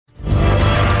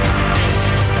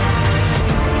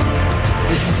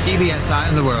CBS Eye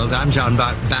on the World. I'm John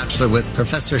Batchelor with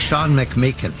Professor Sean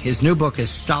McMeekin. His new book is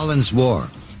Stalin's War,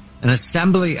 an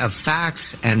assembly of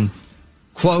facts and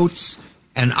quotes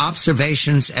and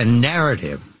observations and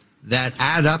narrative that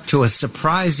add up to a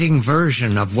surprising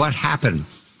version of what happened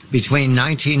between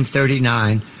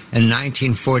 1939 and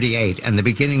 1948 and the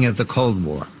beginning of the Cold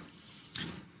War.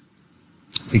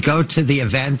 We go to the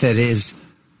event that is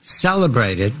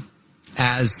celebrated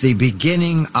as the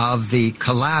beginning of the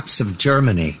collapse of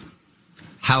Germany.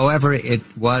 However, it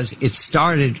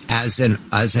started as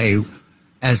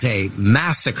a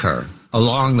massacre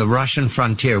along the Russian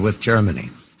frontier with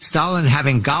Germany. Stalin,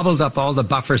 having gobbled up all the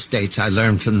buffer states, I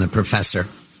learned from the professor,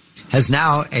 has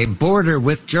now a border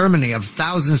with Germany of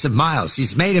thousands of miles.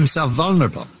 He's made himself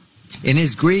vulnerable. In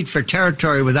his greed for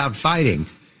territory without fighting,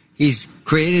 he's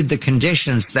created the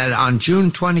conditions that on June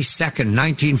 22nd,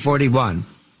 1941,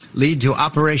 lead to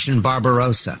Operation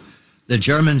Barbarossa, the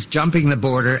Germans jumping the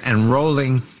border and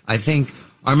rolling, I think,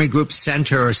 Army Group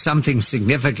Center or something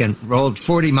significant, rolled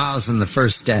 40 miles on the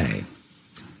first day.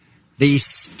 The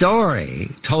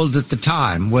story told at the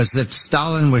time was that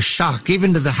Stalin was shocked,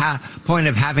 even to the point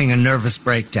of having a nervous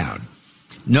breakdown.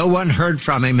 No one heard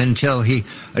from him until he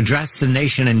addressed the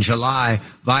nation in July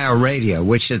via radio,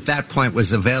 which at that point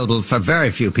was available for very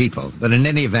few people. But in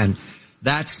any event,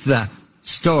 that's the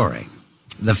story.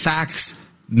 The facts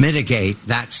mitigate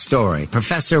that story.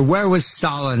 Professor, where was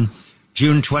Stalin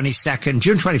June 22nd,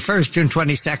 June 21st, June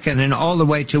 22nd, and all the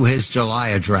way to his July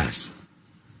address?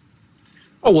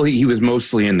 Oh, well, he was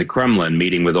mostly in the Kremlin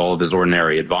meeting with all of his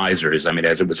ordinary advisors. I mean,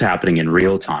 as it was happening in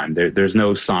real time, there's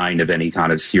no sign of any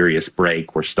kind of serious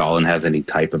break where Stalin has any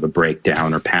type of a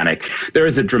breakdown or panic. There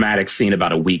is a dramatic scene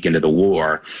about a week into the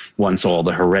war, once all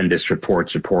the horrendous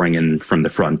reports are pouring in from the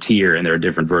frontier, and there are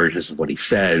different versions of what he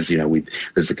says. You know,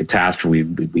 there's a catastrophe.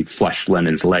 We've flushed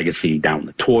Lenin's legacy down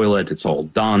the toilet. It's all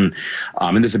done.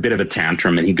 And there's a bit of a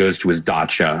tantrum, and he goes to his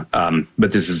dacha.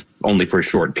 But this is only for a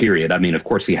short period. I mean, of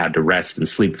course, he had to rest and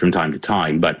sleep from time to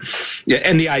time. But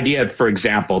and the idea, for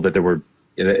example,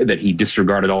 that he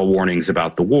disregarded all warnings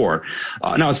about the war.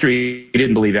 No, it's true. He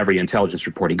didn't believe every intelligence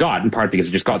report he got, in part because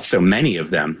he just got so many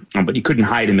of them. But he couldn't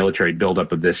hide a military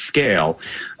buildup of this scale.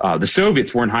 The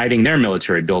Soviets weren't hiding their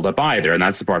military buildup either, and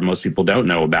that's the part most people don't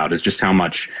know about, is just how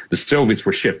much the Soviets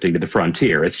were shifting to the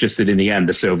frontier. It's just that in the end,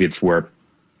 the Soviets were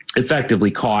effectively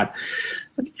caught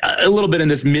a little bit in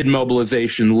this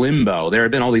mid-mobilization limbo. There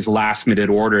have been all these last-minute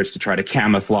orders to try to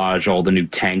camouflage all the new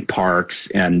tank parks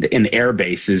and air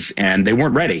bases, and they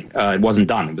weren't ready. It wasn't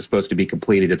done. It was supposed to be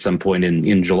completed at some point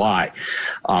in July.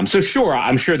 So sure,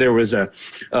 I'm sure there was a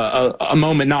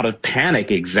moment, not of panic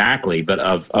exactly, but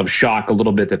of shock a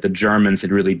little bit that the Germans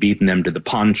had really beaten them to the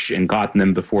punch and gotten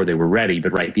them before they were ready.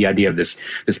 But right, the idea of this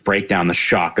breakdown, the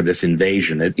shock of this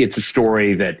invasion, it's a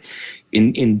story that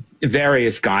in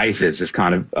various guises has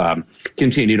kind of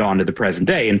continued on to the present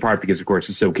day, in part because, of course,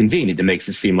 it's so convenient. It makes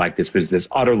it seem like this was this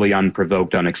utterly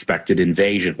unprovoked, unexpected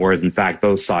invasion, whereas, in fact,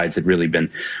 both sides had really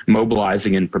been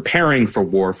mobilizing and preparing for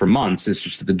war for months. It's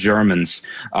just that the Germans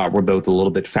were both a little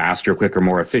bit faster, quicker,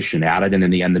 more efficient at it, and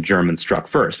in the end, the Germans struck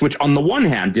first, which on the one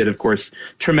hand did, of course,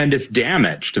 tremendous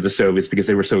damage to the Soviets because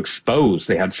they were so exposed.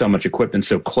 They had so much equipment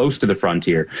so close to the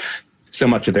frontier. So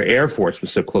much of their air force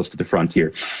was so close to the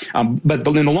frontier. But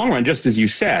in the long run, just as you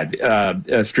said,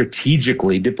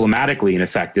 strategically, diplomatically, in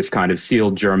effect, this kind of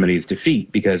sealed Germany's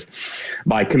defeat, because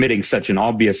by committing such an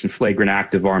obvious and flagrant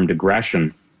act of armed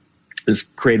aggression, this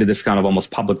created this kind of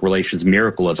almost public relations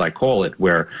miracle, as I call it,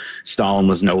 where Stalin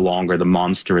was no longer the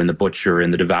monster and the butcher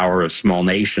and the devourer of small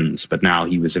nations, but now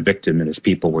he was a victim and his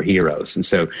people were heroes. And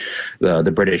so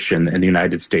the British and the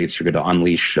United States are going to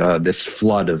unleash this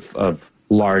flood of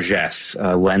largesse,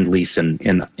 lend-lease,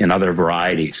 and other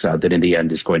varieties that in the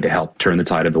end is going to help turn the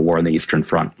tide of the war on the Eastern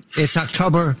Front. It's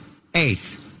October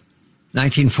 8th,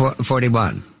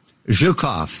 1941.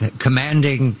 Zhukov,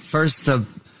 commanding first the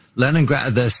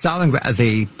Leningrad, the Stalingrad,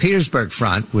 the Petersburg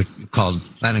Front, called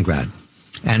Leningrad,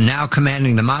 and now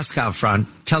commanding the Moscow Front,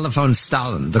 telephones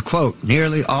Stalin. The quote,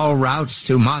 "Nearly all routes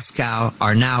to Moscow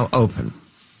are now open.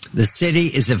 The city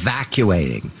is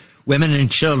evacuating. Women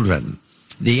and children.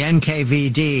 The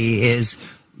NKVD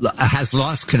has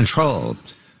lost control.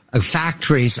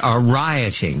 Factories are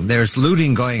rioting. There's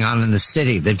looting going on in the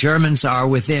city. The Germans are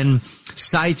within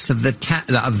sights of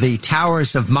the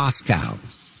towers of Moscow.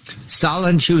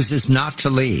 Stalin chooses not to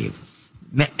leave,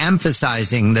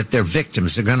 emphasizing that their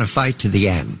victims are going to fight to the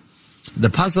end."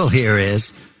 The puzzle here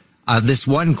is this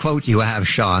one quote you have,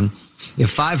 Sean.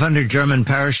 If 500 German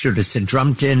parachutists had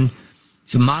jumped in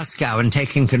to Moscow and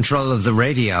taken control of the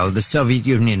radio, the Soviet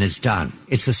Union is done.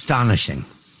 It's astonishing.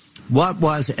 What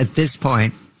was, at this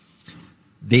point,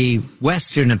 the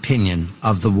Western opinion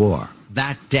of the war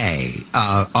that day,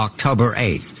 October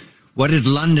 8th? What did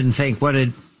London think? What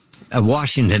did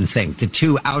Washington think? The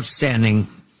two outstanding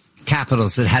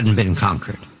capitals that hadn't been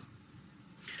conquered.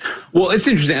 Well, it's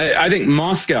interesting. I think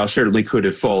Moscow certainly could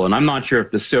have fallen. I'm not sure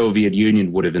if the Soviet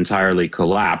Union would have entirely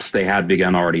collapsed. They had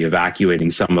begun already evacuating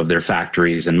some of their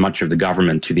factories and much of the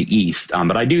government to the east.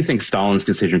 But I do think Stalin's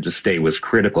decision to stay was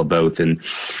critical, both in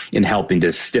helping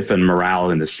to stiffen morale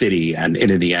in the city. And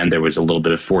in the end, there was a little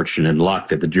bit of fortune and luck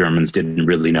that the Germans didn't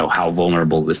really know how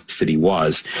vulnerable this city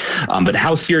was. But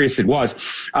how serious it was.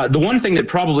 The one thing that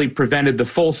probably prevented the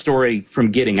full story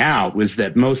from getting out was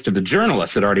that most of the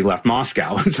journalists had already left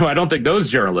Moscow. So I don't think those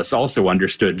journalists also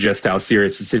understood just how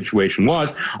serious the situation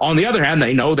was. On the other hand,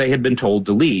 they know they had been told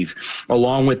to leave.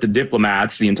 Along with the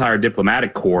diplomats, the entire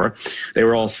diplomatic corps, they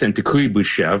were all sent to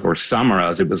Kuibyshev, or Samara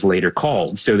as it was later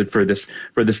called, so that for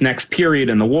this next period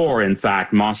in the war, in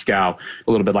fact, Moscow,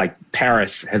 a little bit like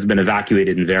Paris, has been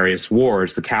evacuated in various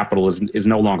wars. The capital is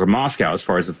no longer Moscow as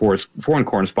far as the foreign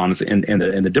correspondents and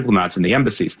the diplomats and the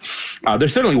embassies. There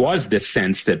certainly was this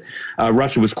sense that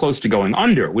Russia was close to going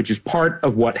under, which is part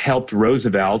of what helped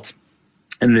Roosevelt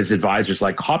and his advisors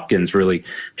like Hopkins really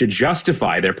to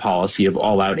justify their policy of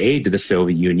all-out aid to the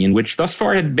Soviet Union, which thus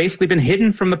far had basically been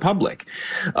hidden from the public.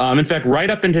 In fact, right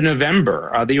up into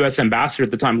November, the U.S. ambassador at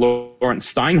the time,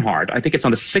 Lawrence Steinhardt, I think it's on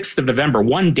the 6th of November,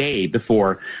 one day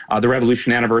before the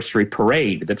Revolution Anniversary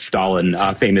Parade that Stalin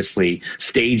famously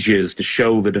stages to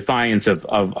show the defiance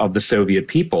of the Soviet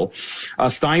people,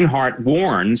 Steinhardt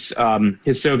warns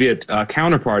his Soviet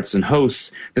counterparts and hosts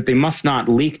that they must not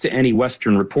leak to any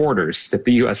Western reporters that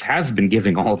the U.S. has been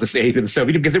giving all of this aid to the Soviet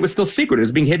Union, because it was still secret. It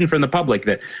was being hidden from the public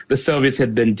that the Soviets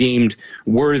had been deemed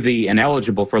worthy and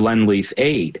eligible for Lend-Lease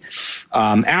aid.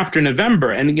 After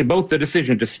November, and again, both the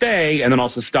decision to stay and then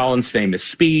also Stalin's famous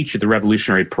speech at the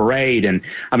Revolutionary Parade, and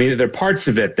I mean, there are parts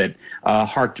of it that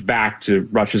harked back to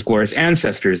Russia's glorious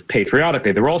ancestors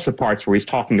patriotically. There were also parts where he's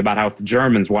talking about how if the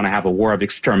Germans want to have a war of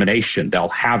extermination, they'll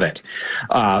have it.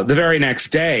 The very next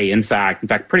day, in fact,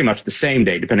 pretty much the same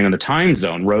day, depending on the time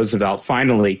zone, Roosevelt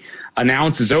finally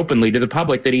announces openly to the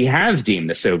public that he has deemed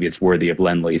the Soviets worthy of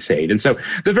Lend-Lease aid. And so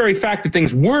the very fact that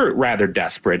things were rather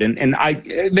desperate, and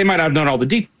they might not have known all the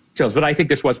details, but I think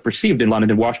this was perceived in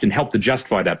London and Washington helped to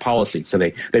justify that policy. So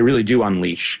they really do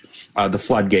unleash the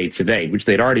floodgates of aid, which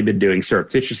they'd already been doing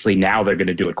surreptitiously. Now they're going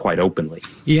to do it quite openly.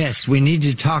 Yes, we need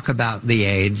to talk about the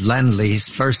aid, Lend-Lease,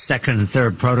 first, second, and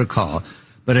third protocol.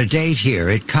 But a date here,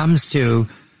 it comes to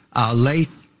late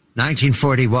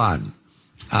 1941.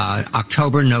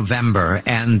 October, November,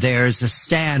 and there's a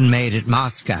stand made at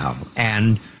Moscow,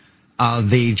 and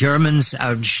the Germans,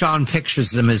 Sean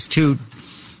pictures them as two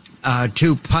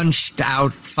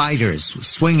punched-out fighters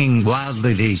swinging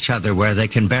wildly to each other where they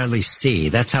can barely see.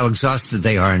 That's how exhausted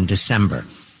they are in December.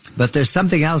 But there's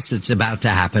something else that's about to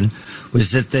happen,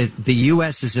 was that the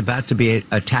U.S. is about to be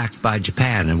attacked by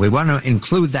Japan, and we want to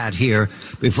include that here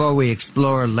before we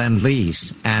explore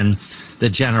Lend-Lease and the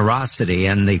generosity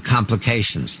and the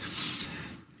complications.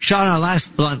 Sean, I'll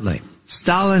ask bluntly,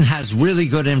 Stalin has really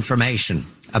good information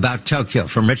about Tokyo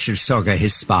from Richard Sorga,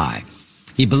 his spy.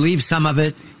 He believed some of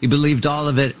it, he believed all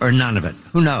of it, or none of it.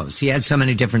 Who knows? He had so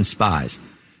many different spies.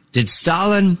 Did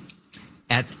Stalin,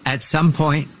 at some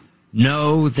point,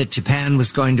 know that Japan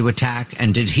was going to attack,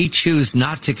 and did he choose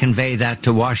not to convey that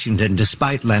to Washington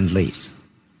despite Lend-Lease?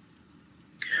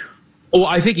 Well,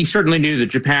 I think he certainly knew that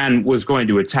Japan was going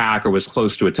to attack or was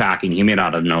close to attacking. He may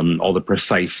not have known all the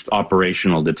precise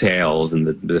operational details and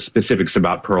the specifics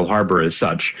about Pearl Harbor as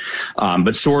such.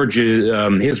 But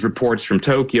Sorge, his reports from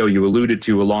Tokyo, you alluded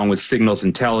to, along with signals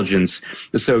intelligence,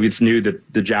 the Soviets knew that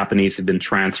the Japanese had been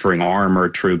transferring armor,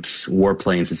 troops,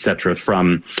 warplanes, etc.,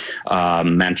 from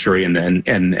Manchuria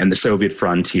and the Soviet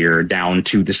frontier down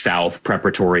to the south,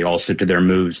 preparatory also to their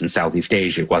moves in Southeast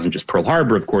Asia. It wasn't just Pearl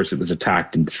Harbor, of course. It was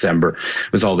attacked in December.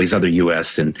 It was all these other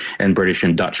U.S. and British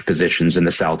and Dutch positions in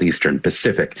the southeastern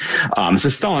Pacific. So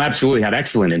Stalin absolutely had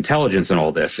excellent intelligence in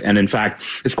all this. And in fact,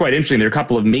 it's quite interesting. There are a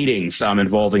couple of meetings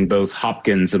involving both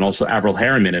Hopkins and also Avril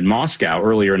Harriman in Moscow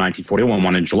earlier in 1941,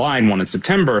 one in July and one in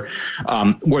September,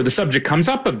 where the subject comes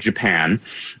up of Japan.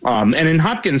 And in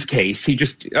Hopkins' case, he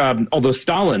just, although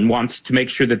Stalin wants to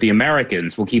make sure that the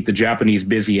Americans will keep the Japanese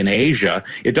busy in Asia,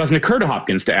 it doesn't occur to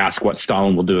Hopkins to ask what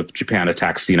Stalin will do if Japan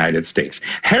attacks the United States.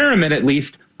 Harriman at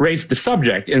least raised the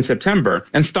subject in September,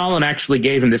 and Stalin actually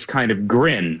gave him this kind of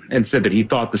grin and said that he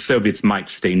thought the Soviets might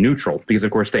stay neutral because,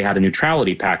 of course, they had a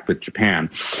neutrality pact with Japan.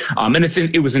 And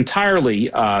it was entirely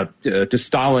to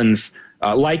Stalin's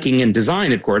liking and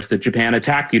design, of course, that Japan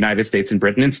attacked the United States and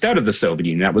Britain instead of the Soviet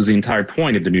Union. That was the entire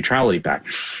point of the Neutrality Pact.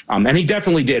 And he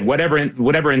definitely did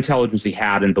whatever intelligence he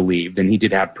had and believed, and he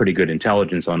did have pretty good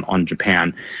intelligence on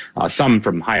Japan, some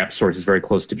from high-up sources very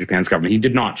close to Japan's government. He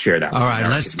did not share that. All right,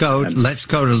 let's go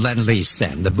to Lend-Lease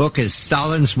then. The book is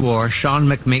Stalin's War. Sean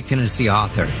McMeekin is the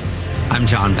author. I'm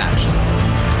John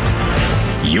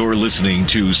Batchelor. You're listening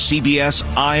to CBS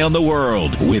Eye on the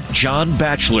World with John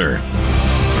Batchelor.